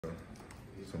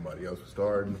somebody else was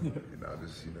starting, and I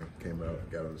just, came out,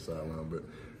 got on the sideline. But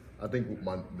I think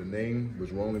the name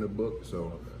was wrong in the book,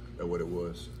 so that's what it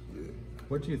was. Yeah.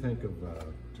 What do you think of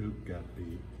Duke got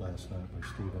beat last night by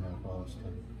Stephen F.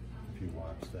 Austin? If you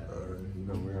watched that,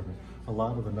 wherever a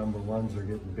lot of the number ones are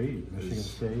getting beat. Michigan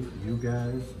State, you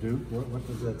guys, Duke. What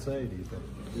does that say? Do you think?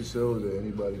 It shows that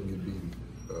anybody can get beaten.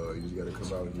 You just got to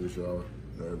come out and give it your all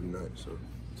every night. So.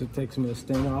 To take some of the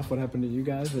sting off, what happened to you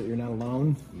guys? That you're not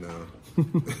alone? No. You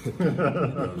know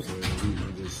what I'm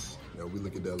saying? We just, we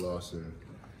look at that loss and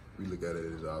we look at it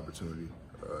as an opportunity,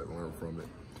 learn from it,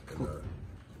 and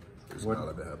it's not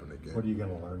let that happen again. What are you going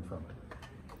to learn from it?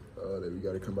 That we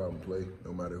got to come out and play,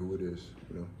 no matter who it is.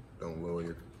 Don't lower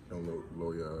your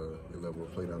level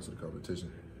of play down to the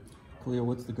competition. Kahlil,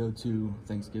 what's the go-to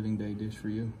Thanksgiving Day dish for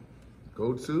you?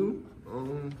 Go-to?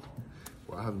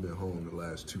 Well, I haven't been home the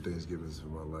last 2 Thanksgivings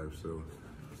of my life, so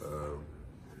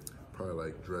probably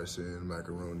like dressing,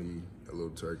 macaroni, a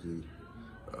little turkey,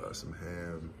 some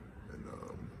ham, and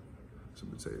some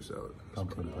potato salad.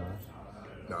 Pumpkin pie?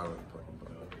 No, I don't like pumpkin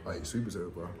pie. I eat sweet potato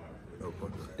pie. No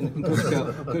pumpkin.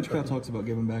 And Coach Cal talks about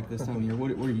giving back this time of year.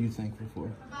 What are you thankful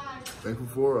for? Thankful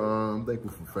for? I'm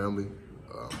thankful for family.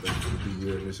 I'm thankful to be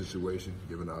here in this situation,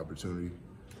 given the opportunity.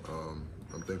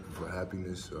 I'm thankful for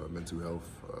happiness, mental health.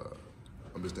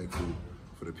 I'm just thankful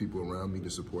for the people around me, the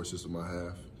support system I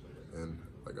have. And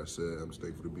like I said, I'm just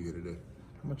thankful to be here today.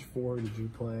 How much forward did you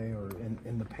play, or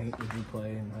in the paint did you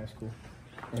play in high school?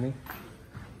 Any?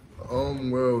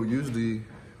 Well, usually,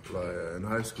 like in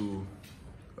high school,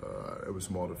 it was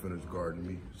small defenders guarding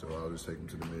me, so I'll just take them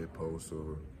to the mid post,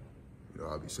 or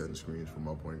I'll be setting screens for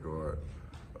my point guard.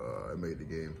 It made the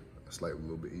game a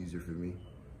little bit easier for me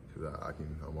because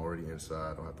I'm already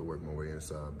inside. I don't have to work my way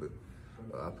inside, but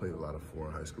I played a lot of 4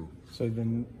 in high school. So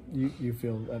then you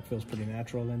feel that feels pretty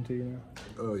natural then to you now?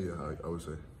 Oh yeah, I would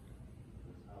say.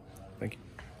 Thank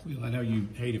you. Well, I know you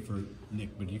hate it for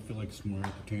Nick, but do you feel like it's more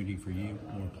opportunity for you,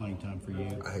 more playing time for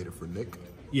you? I hate it for Nick.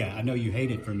 Yeah, I know you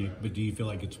hate it for Nick, but do you feel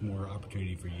like it's more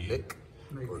opportunity for you? Nick?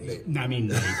 Or Nate? No, I mean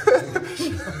Nate.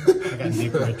 I got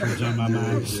Nick Richards on my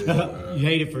mind. Yeah, you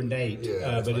hate it for Nate,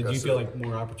 but like do you feel like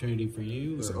more opportunity for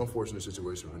you? It's an unfortunate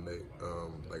situation for Nate.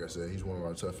 Like I said, he's one of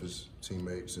our toughest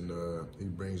teammates, and he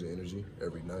brings the energy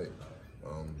every night.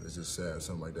 It's just sad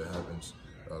something like that happens.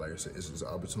 Like I said, it's an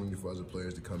opportunity for other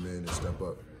players to come in and step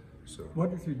up. So.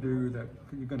 What does he do that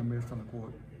you're going to miss on the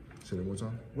court? Say that one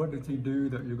time? What does he do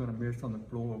that you're going to miss on the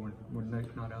floor when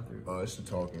Nate's not out there? It's the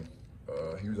talking.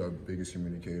 He was our biggest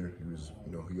communicator. He was,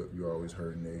 you always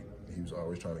heard Nate. He was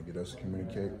always trying to get us to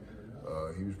communicate.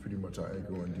 He was pretty much our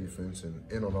anchor on defense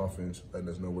and on offense, letting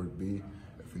us know where to be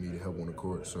if we needed help on the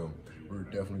court. So we're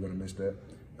definitely going to miss that.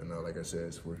 And like I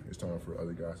said, it's time for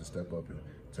other guys to step up and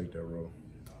take that role.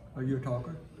 Are you a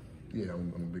talker? Yeah,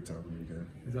 I'm a big time communicator.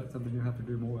 Is that something you have to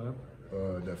do more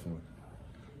of? Definitely.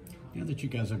 Now that you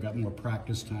guys have got more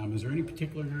practice time, is there any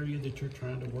particular area that you're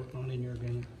trying to work on in your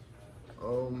game?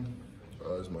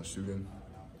 It's my shooting.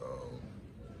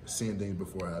 Seeing things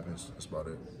before it happens. That's about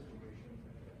it.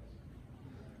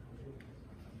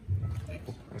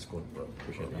 Thanks. That's cool, bro.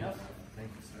 Appreciate that.